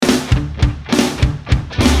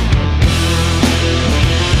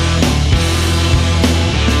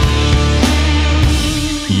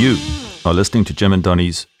are listening to Jim and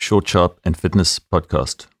Donnie's Short, Sharp and Fitness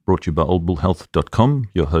podcast, brought to you by oldbullhealth.com.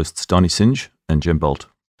 Your hosts, Donnie Singe and Jim Bolt.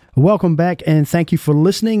 Welcome back and thank you for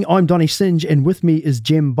listening. I'm Donnie Singe and with me is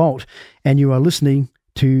Jim Bolt, and you are listening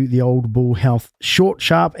to the Old Bull Health Short,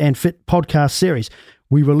 Sharp and Fit podcast series.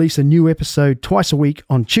 We release a new episode twice a week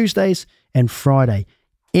on Tuesdays and Friday.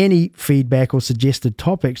 Any feedback or suggested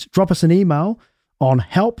topics, drop us an email on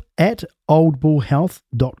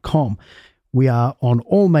help@oldbullhealth.com. We are on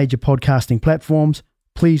all major podcasting platforms.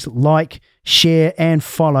 Please like, share, and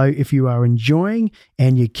follow if you are enjoying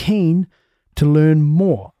and you're keen to learn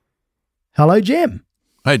more. Hello, Jim.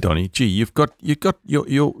 Hey, Donnie. Gee, you've got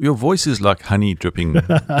your voice is like honey dripping,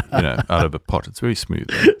 out of a pot. It's very smooth.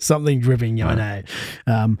 Something dripping, I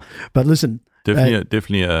know. But listen, you're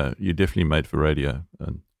definitely made for radio.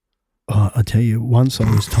 I tell you, once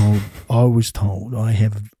I was told I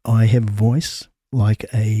have a voice like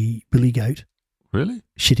a billy goat. Really?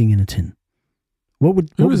 Shitting in a tin. Who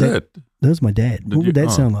was that? That was my dad. What would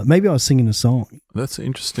that sound like? Maybe I was singing a song. That's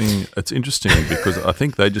interesting. It's interesting because I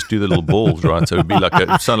think they just do the little balls, right? So it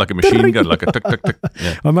would sound like a machine gun, like a tick, tick, tick.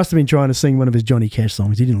 Yeah. I must have been trying to sing one of his Johnny Cash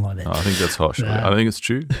songs. He didn't like that. I think that's harsh. I think it's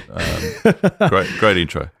true. Great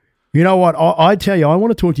intro. You know what? I tell you, I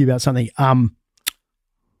want to talk to you about something.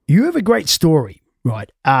 You have a great story,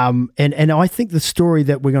 right? And I think the story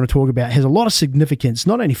that we're going to talk about has a lot of significance,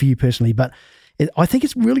 not only for you personally, but I think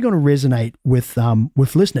it's really going to resonate with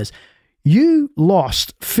listeners. You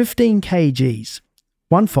lost 15 kgs,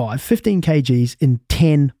 15 kgs in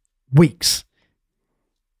 10 weeks.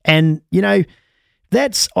 And,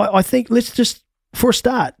 that's, I think, let's just, for a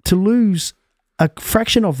start, to lose a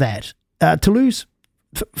fraction of that, to lose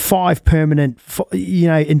 5 permanent,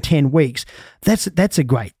 in 10 weeks, that's a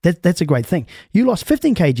great thing. You lost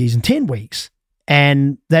 15 kgs in 10 weeks,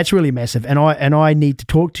 and that's really massive. And I need to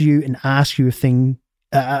talk to you and ask you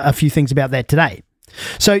a few things about that today.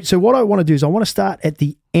 So what I want to do is I want to start at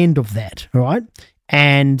the end of that, all right?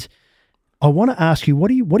 And I want to ask you, what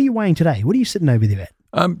are you weighing today? What are you sitting over there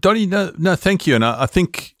at? Donnie, no, thank you. And I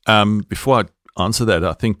think before I answer that,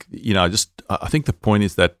 I think I think the point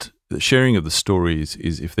is that the sharing of the stories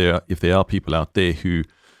is if there are people out there who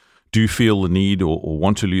do feel the need or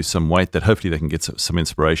want to lose some weight, that hopefully they can get some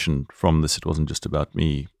inspiration from this. It wasn't just about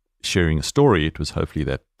me sharing a story. It was hopefully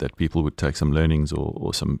that people would take some learnings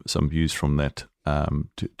or some views from that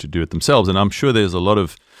to do it themselves. And I'm sure there's a lot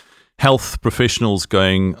of health professionals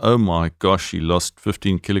going, oh my gosh, you lost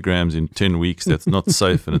 15 kilograms in 10 weeks. That's not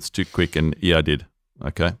safe and it's too quick. And yeah, I did.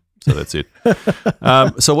 Okay. So that's it.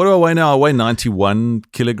 So what do I weigh now? I weigh 91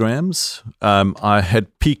 kilograms. I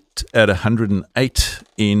had peaked at 108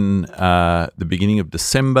 in the beginning of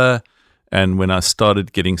December. And when I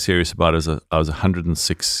started getting serious about it, I was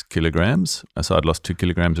 106 kilograms. So I'd lost 2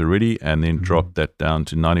 kilograms already and then dropped that down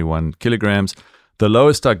to 91 kilograms. The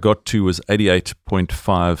lowest I got to was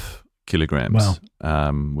 88.5 kilograms,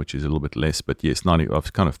 wow. Which is a little bit less. But yes,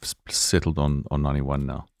 I've kind of settled on 91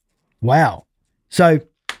 now. Wow. So,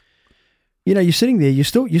 you're sitting there, you're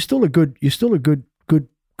still a good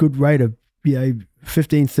rate of,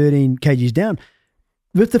 15, 13 kgs down.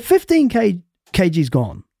 With the 15 kgs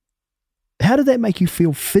gone, how did that make you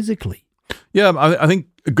feel physically? Yeah, I think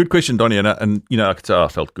a good question, Donnie. And I could say I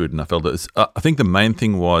felt good, and I felt that. I think the main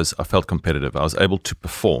thing was I felt competitive. I was able to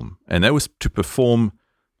perform, and that was to perform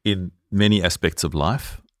in many aspects of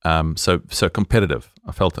life. So competitive.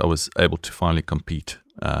 I felt I was able to finally compete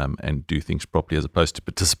and do things properly as opposed to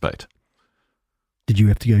participate. Did you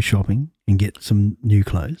have to go shopping and get some new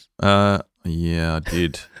clothes? Yeah, I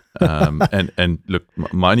did. And look,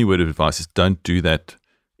 my only word of advice is don't do that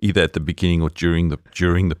either at the beginning or during the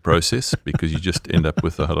process, because you just end up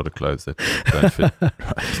with a whole lot of clothes that don't fit.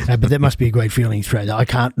 Right. But that must be a great feeling, Fred. I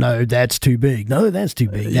can't. No, that's too big. No, that's too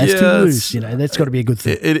big. That's too loose. That's got to be a good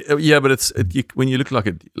thing. But when you look like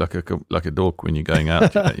a dork when you're going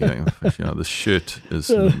out, the shirt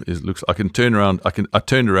looks. I can turn around. I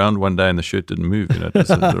turned around one day and the shirt didn't move. It was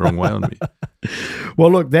the wrong way on me.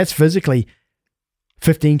 Well, look, that's physically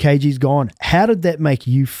 15 kgs gone. How did that make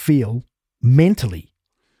you feel mentally?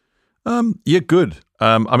 Yeah, good.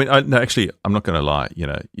 I'm not going to lie.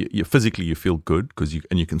 You physically you feel good because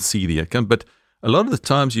you can see the outcome, but a lot of the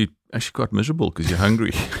times you're actually quite miserable because you're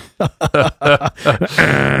hungry.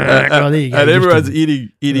 And everyone's eating,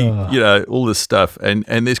 all this stuff,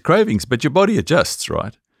 and there's cravings, but your body adjusts,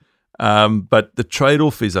 right? But the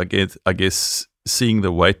trade-off is, I guess, seeing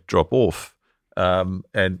the weight drop off,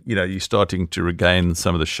 and you're starting to regain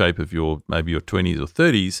some of the shape of maybe your 20s or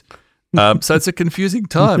 30s. So it's a confusing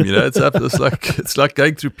time, it's like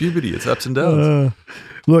going through puberty. It's ups and downs.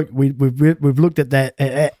 Look, we've looked at that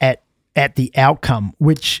at at the outcome,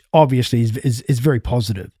 which obviously is very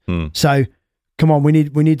positive. So come on, we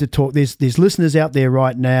need to talk. There's listeners out there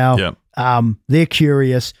right now. Yeah. They're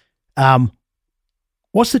curious.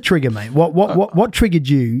 What's the trigger, mate? What triggered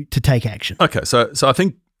you to take action? Okay, so I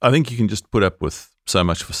think you can just put up with so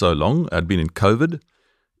much for so long. I'd been in COVID.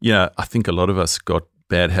 I think a lot of us got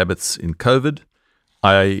bad habits in COVID.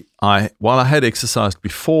 While I had exercised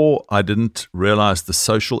before, I didn't realize the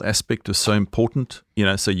social aspect was so important.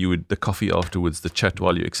 So the coffee afterwards, the chat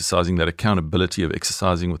while you're exercising, that accountability of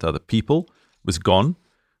exercising with other people was gone.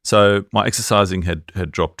 So my exercising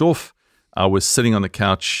had dropped off. I was sitting on the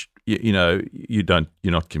couch. You're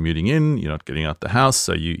not commuting in, you're not getting out the house,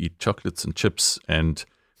 so you eat chocolates and chips and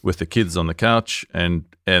with the kids on the couch and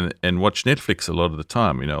watch Netflix a lot of the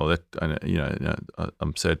time.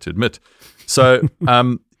 I'm sad to admit. So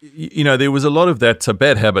there was a lot of that. So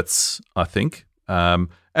bad habits, I think, and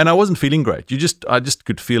I wasn't feeling great. I just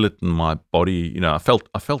could feel it in my body. I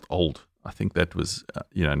felt old. I think that was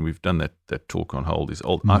and we've done that talk on Hold is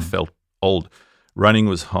old. I felt old. Running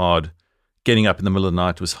was hard. Getting up in the middle of the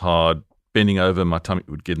night was hard. Bending over, my tummy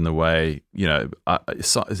would get in the way.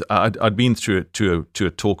 I'd been through a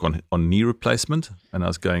talk on knee replacement, and I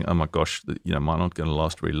was going, oh my gosh, mine aren't going to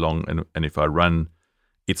last very long. And if I run,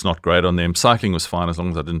 it's not great on them. Cycling was fine as long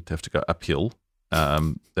as I didn't have to go uphill.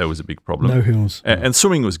 That was a big problem. No hills. And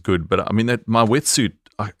swimming was good, but I mean my wetsuit.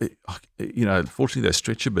 Fortunately they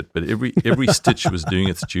stretch a bit, but every stitch was doing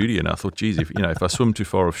its duty, and I thought, geez, if I swim too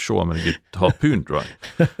far offshore, I'm going to get harpooned, right?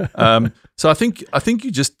 So I think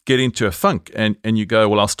you just get into a funk, and you go,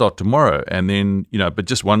 well, I'll start tomorrow, and then but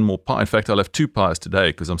just one more pie. In fact, I'll have 2 pies today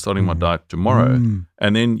because I'm starting my diet tomorrow,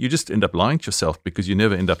 and then you just end up lying to yourself because you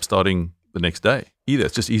never end up starting the next day either.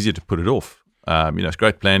 It's just easier to put it off. It's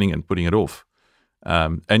great planning and putting it off,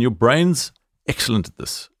 and your brain's excellent at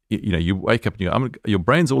this. You wake up and your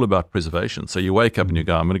brain's all about preservation. So you wake up and you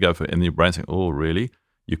go, I'm going to go for, and your brain's saying, oh, really?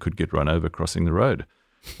 You could get run over crossing the road,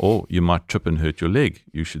 or you might trip and hurt your leg.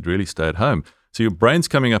 You should really stay at home. So your brain's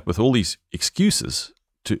coming up with all these excuses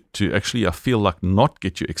to actually, I feel like, not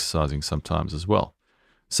get you exercising sometimes as well.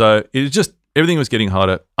 So it was just, everything was getting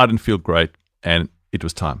harder. I didn't feel great, and it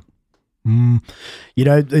was time.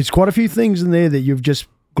 There's quite a few things in there that you've just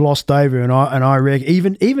glossed over, and I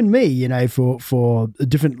reckon even me, for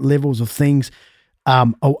different levels of things,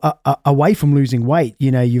 away from losing weight,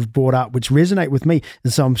 you've brought up, which resonate with me,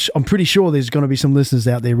 and so I'm pretty sure there's going to be some listeners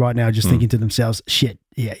out there right now just thinking to themselves, shit,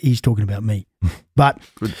 yeah, he's talking about me. But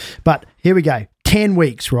here we go, 10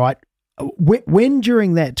 weeks, right? When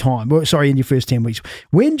during that time, in your first 10 weeks,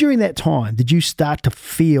 when during that time did you start to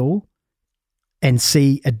feel and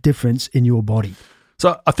see a difference in your body?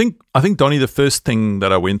 So I think Donnie, the first thing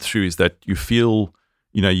that I went through is that you feel,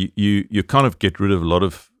 you kind of get rid of a lot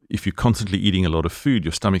of, if you're constantly eating a lot of food,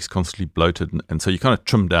 your stomach's constantly bloated, and so you kind of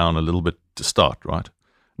trim down a little bit to start, right?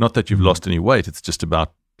 Not that you've lost any weight, it's just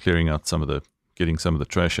about clearing out getting some of the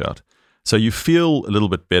trash out. So you feel a little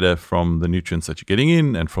bit better from the nutrients that you're getting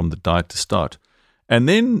in and from the diet to start. And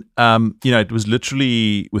then, it was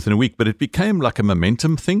literally within a week, but it became like a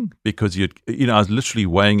momentum thing because I was literally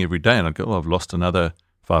weighing every day, and I'd go, oh, I've lost another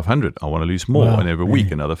 500. I want to lose more. And every week,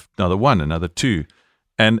 another 1, another 2.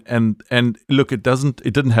 And look, it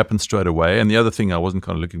didn't happen straight away. And the other thing, I wasn't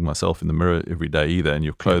kind of looking at myself in the mirror every day either, and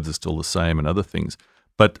your clothes are still the same and other things.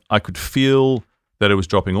 But I could feel that it was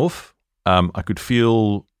dropping off. I could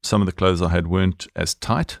feel some of the clothes I had weren't as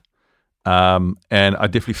tight. And I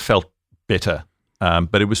definitely felt better.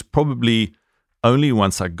 But it was probably only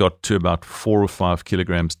once I got to about 4 or 5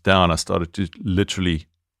 kilograms down, I started to literally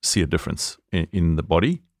see a difference in the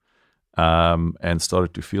body, and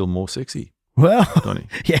started to feel more sexy. Well,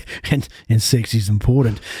 yeah, and sexy is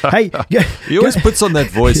important. Hey, he always puts on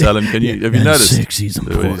that voice, Alan. Have you noticed? Sexy is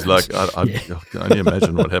important. He's like, I can only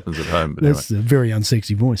imagine what happens at home. But that's anyway. A very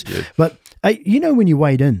unsexy voice. Yeah. But when you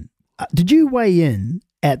weighed in, did you weigh in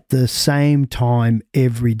at the same time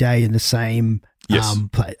every day in the same? Yes.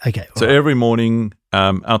 Okay. So every morning,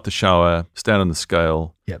 out the shower, stand on the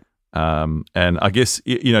scale. Yep. And I guess,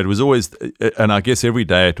 it was always, and I guess every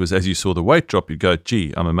day it was, as you saw the weight drop, you'd go,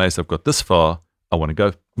 gee, I'm amazed I've got this far. I want to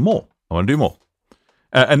go more. I want to do more.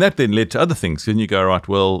 And that then led to other things. Then you go, right,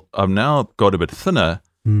 well, I've now got a bit thinner.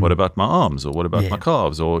 What about my arms, or what about my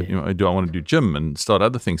calves, or do I want to do gym and start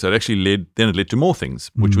other things? So it actually led to more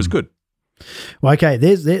things, which was good. Well,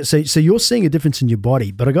 okay. So you're seeing a difference in your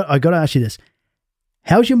body, but I got to ask you this.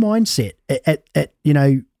 How's your mindset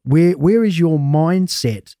where is your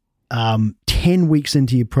mindset 10 weeks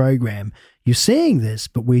into your program? You're seeing this,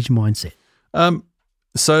 but where's your mindset?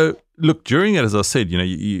 So look, during it, as I said,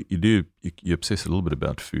 you obsess a little bit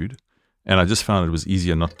about food. And I just found it was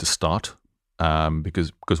easier not to start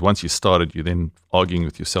because once you started, you're then arguing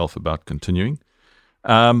with yourself about continuing.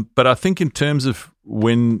 But I think in terms of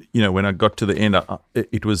when I got to the end,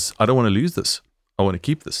 it was, I don't want to lose this. I want to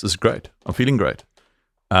keep this. This is great. I'm feeling great.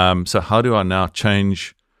 So how do I now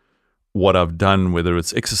change what I've done, whether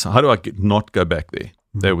it's exercise? How do I not go back there?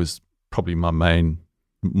 That was probably my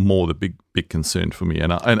the big concern for me.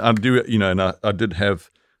 And I do, and I did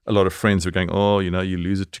have a lot of friends who were going, oh, you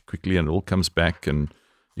lose it too quickly and it all comes back and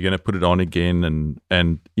you're going to put it on again.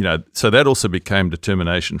 And so that also became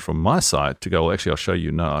determination from my side to go, well, actually, I'll show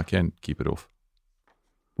you, no, I can keep it off.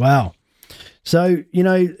 Wow. So,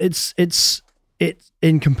 it's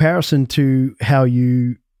in comparison to how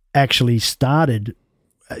you actually started,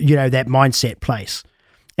 that mindset place.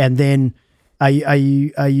 And then are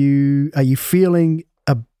you feeling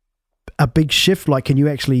a big shift? Like, can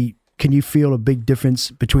you feel a big difference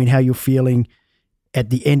between how you're feeling at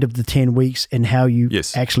the end of the 10 weeks and how you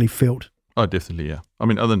actually felt? Oh, definitely, yeah. I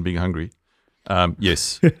mean, other than being hungry,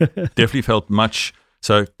 yes. Definitely felt much,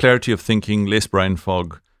 so clarity of thinking, less brain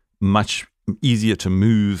fog, much easier to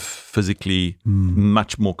move physically,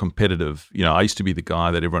 much more competitive. I used to be the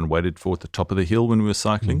guy that everyone waited for at the top of the hill when we were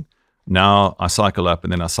cycling. Now I cycle up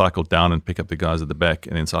and then I cycle down and pick up the guys at the back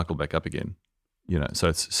and then cycle back up again. So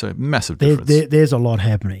it's a massive difference. There's a lot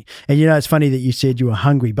happening. And it's funny that you said you were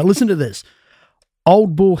hungry, but listen to this.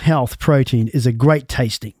 Old Bull Health protein is a great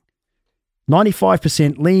tasting.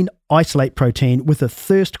 95% lean isolate protein with a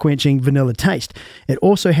thirst-quenching vanilla taste. It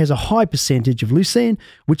also has a high percentage of leucine,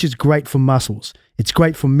 which is great for muscles. It's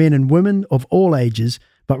great for men and women of all ages,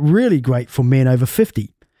 but really great for men over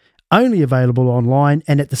 50. Only available online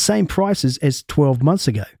and at the same prices as 12 months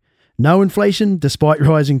ago. No inflation despite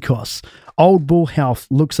rising costs. Old Bull Health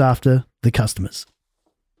looks after the customers.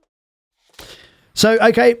 So,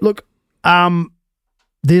 okay, look,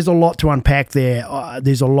 there's a lot to unpack there.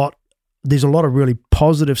 There's a lot of really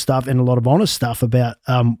positive stuff and a lot of honest stuff about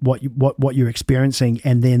what you're experiencing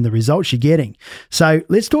and then the results you're getting. So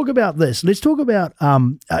let's talk about this. Let's talk about,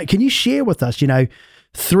 can you share with us,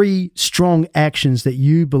 3 strong actions that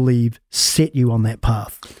you believe set you on that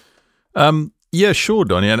path? Yeah, sure,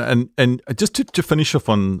 Donnie. And just to finish off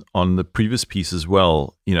on the previous piece as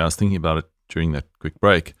well, I was thinking about it during that quick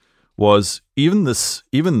break, was even this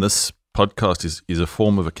podcast is a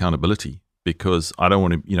form of accountability, because I don't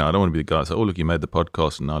want to be the guy who say, oh, look, he made the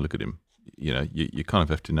podcast and now look at him. You kind of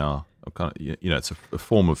have to now, it's a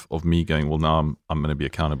form of me going, well, now I'm going to be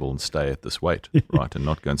accountable and stay at this weight, right, and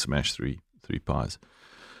not go and smash three pies.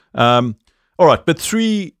 All right, but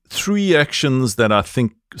three actions that I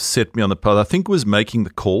think set me on the path, I think, was making the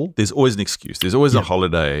call. There's always an excuse. There's always a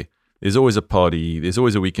holiday. There's always a party. There's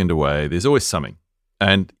always a weekend away. There's always something.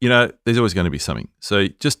 And, there's always going to be something. So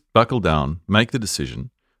just buckle down, make the decision,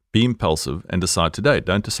 be impulsive, and decide today.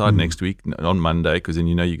 Don't decide next week on Monday, because then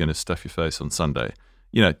you're going to stuff your face on Sunday.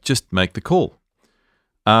 Just make the call.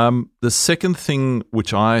 The second thing,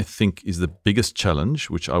 which I think is the biggest challenge,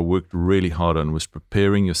 which I worked really hard on, was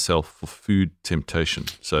preparing yourself for food temptation.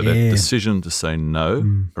 So that decision to say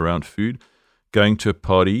no around food, going to a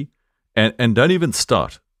party, and don't even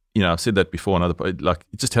start. I've said that before on other parties, like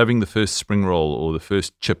just having the first spring roll or the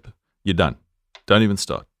first chip, you're done. Don't even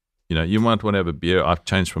start. You might want to have a beer. I've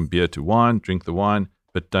changed from beer to wine, drink the wine,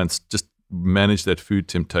 but don't just manage that food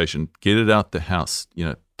temptation. Get it out the house.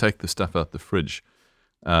 Take the stuff out the fridge.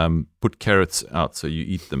 Put carrots out so you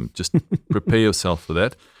eat them. Just prepare yourself for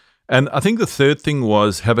that. And I think the third thing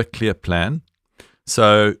was have a clear plan.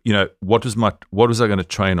 So, what was I going to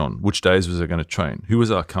train on? Which days was I going to train? Who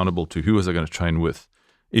was I accountable to? Who was I going to train with?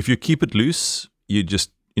 If you keep it loose, you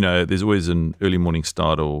just, there's always an early morning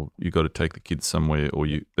start, or you got to take the kids somewhere,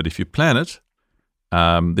 but if you plan it,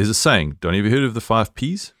 there's a saying. Don't you ever heard of the 5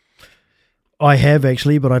 Ps? I have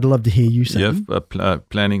actually, but I'd love to hear you say. Yeah,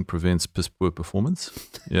 planning prevents poor performance.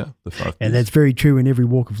 Yeah, the 5 Ps. And that's very true in every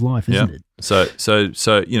walk of life, isn't it? So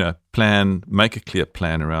plan, make a clear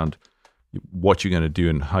plan around what you're going to do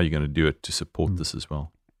and how you're going to do it to support this as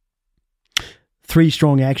well. 3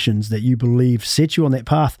 strong actions that you believe set you on that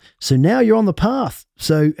path. So now you're on the path.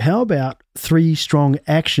 So how about 3 strong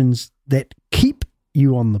actions that keep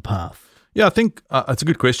you on the path? Yeah, I think it's a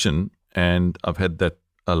good question, and I've had that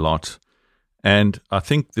a lot. And I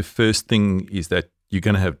think the first thing is that you're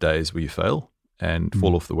going to have days where you fail and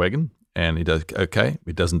fall off the wagon, and it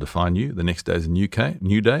doesn't define you. The next day is a new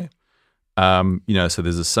day. So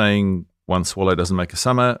there's a saying, one swallow doesn't make a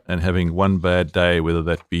summer, and having one bad day, whether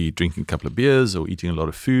that be drinking a couple of beers or eating a lot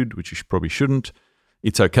of food, which you probably shouldn't,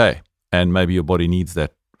 it's okay. And maybe your body needs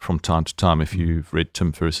that from time to time. If you've read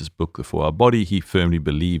Tim Ferriss's book, The 4-Hour Body, he firmly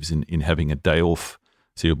believes in having a day off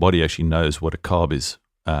So your body actually knows what a carb is,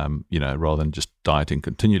 rather than just dieting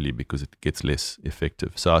continually because it gets less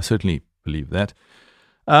effective. So I certainly believe that.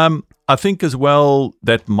 I think as well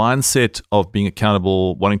that mindset of being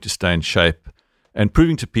accountable, wanting to stay in shape, and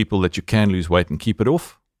proving to people that you can lose weight and keep it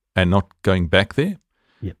off and not going back there.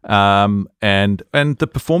 Yep. And the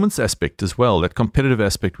performance aspect as well, that competitive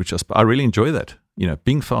aspect, which I really enjoy that.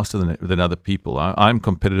 Being faster than other people. I'm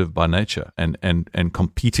competitive by nature and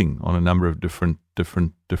competing on a number of different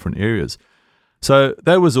areas. So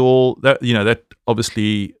that was all that that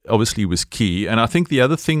obviously was key. And I think the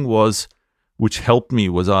other thing which helped me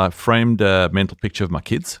was I framed a mental picture of my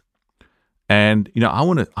kids. And I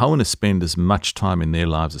want to spend as much time in their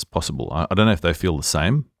lives as possible. I don't know if they feel the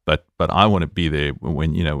same, but I want to be there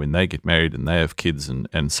when they get married and they have kids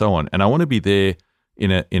and so on. And I want to be there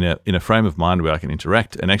in a frame of mind where I can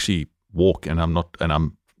interact and actually walk, and I'm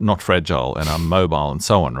not fragile and I'm mobile and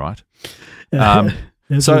so on, right?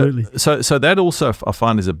 Absolutely. So that also I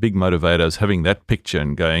find is a big motivator, is having that picture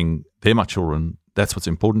and going, they're my children. That's what's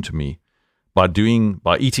important to me. By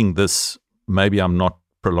eating this, maybe I'm not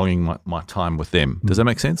prolonging my time with them. Does that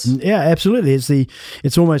make sense? Yeah, absolutely.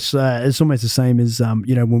 It's almost the same as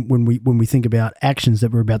when we think about actions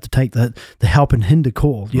that we're about to take, the help and hinder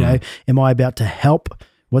call. Am I about to help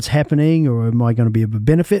what's happening, or am I going to be of a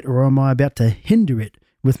benefit, or am I about to hinder it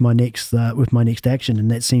with my next action?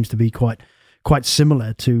 And that seems to be quite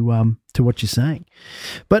similar to what you're saying.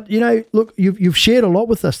 But look, you've shared a lot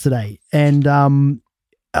with us today, and I'm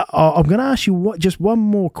going to ask you just one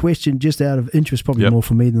more question, just out of interest, probably more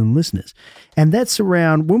for me than the listeners, and that's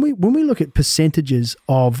around when we look at percentages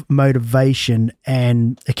of motivation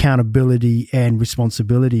and accountability and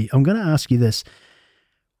responsibility. I'm going to ask you this: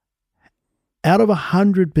 out of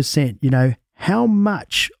 100%, how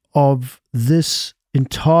much of this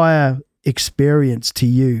entire experience to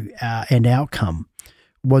you and outcome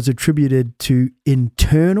was attributed to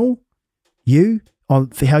internal you,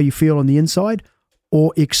 on how you feel on the inside,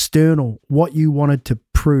 or external, what you wanted to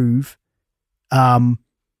prove to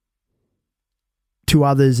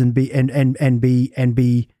others and be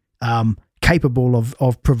capable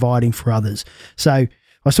of providing for others? So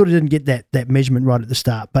I sort of didn't get that measurement right at the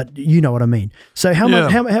start, but you know what I mean. So how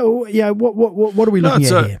much? What are we looking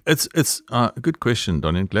at here? It's a good question,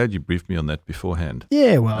 Donnie. I'm glad you briefed me on that beforehand.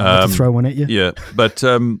 Yeah, well, I had to throw one at you. Yeah, but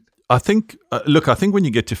I think when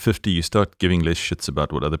you get to 50, you start giving less shits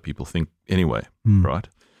about what other people think anyway, right?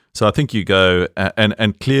 So I think you go,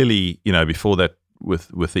 and clearly, before that,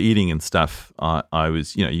 with the eating and stuff, I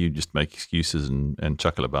was, you just make excuses and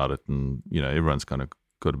chuckle about it, and everyone's kind of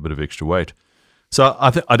got a bit of extra weight. So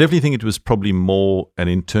I definitely think it was probably more an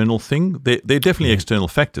internal thing. They're definitely external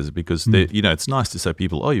factors, because it's nice to say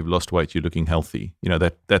people, oh, you've lost weight, you're looking healthy.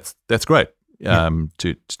 That's great to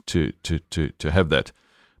have that.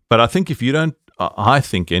 But I think if you don't, I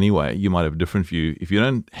think anyway, you might have a different view. If you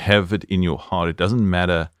don't have it in your heart, it doesn't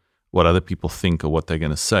matter what other people think or what they're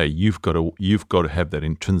going to say. You've got to have that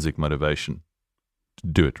intrinsic motivation to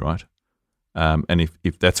do it, right? And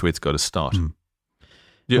if that's where it's got to start.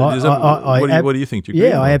 What do you think? Do you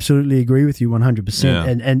agree? I absolutely agree with you 100%. Yeah.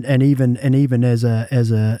 And even as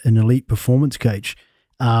an elite performance coach,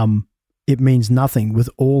 it means nothing with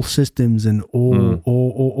all systems and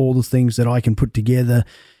all the things that I can put together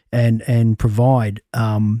and provide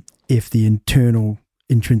if the internal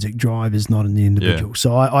intrinsic drive is not in the individual. Yeah.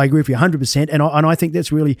 So I agree with you 100%, and I think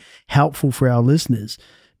that's really helpful for our listeners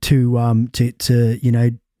to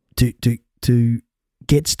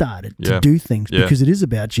get started, to do things, because it is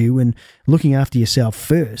about you, and looking after yourself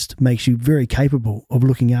first makes you very capable of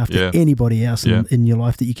looking after anybody else in your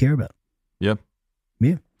life that you care about. Yep.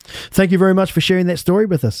 Yeah. Thank you very much for sharing that story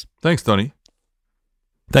with us. Thanks, Donnie.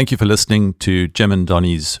 Thank you for listening to Gem and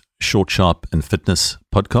Donnie's Short, Sharp and Fitness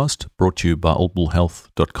podcast, brought to you by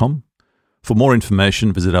oldbullhealth.com. For more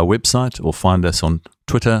information, visit our website or find us on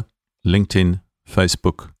Twitter, LinkedIn,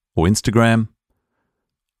 Facebook, or Instagram.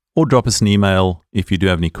 Or drop us an email if you do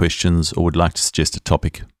have any questions or would like to suggest a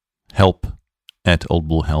topic.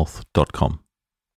 help@oldbullhealth.com.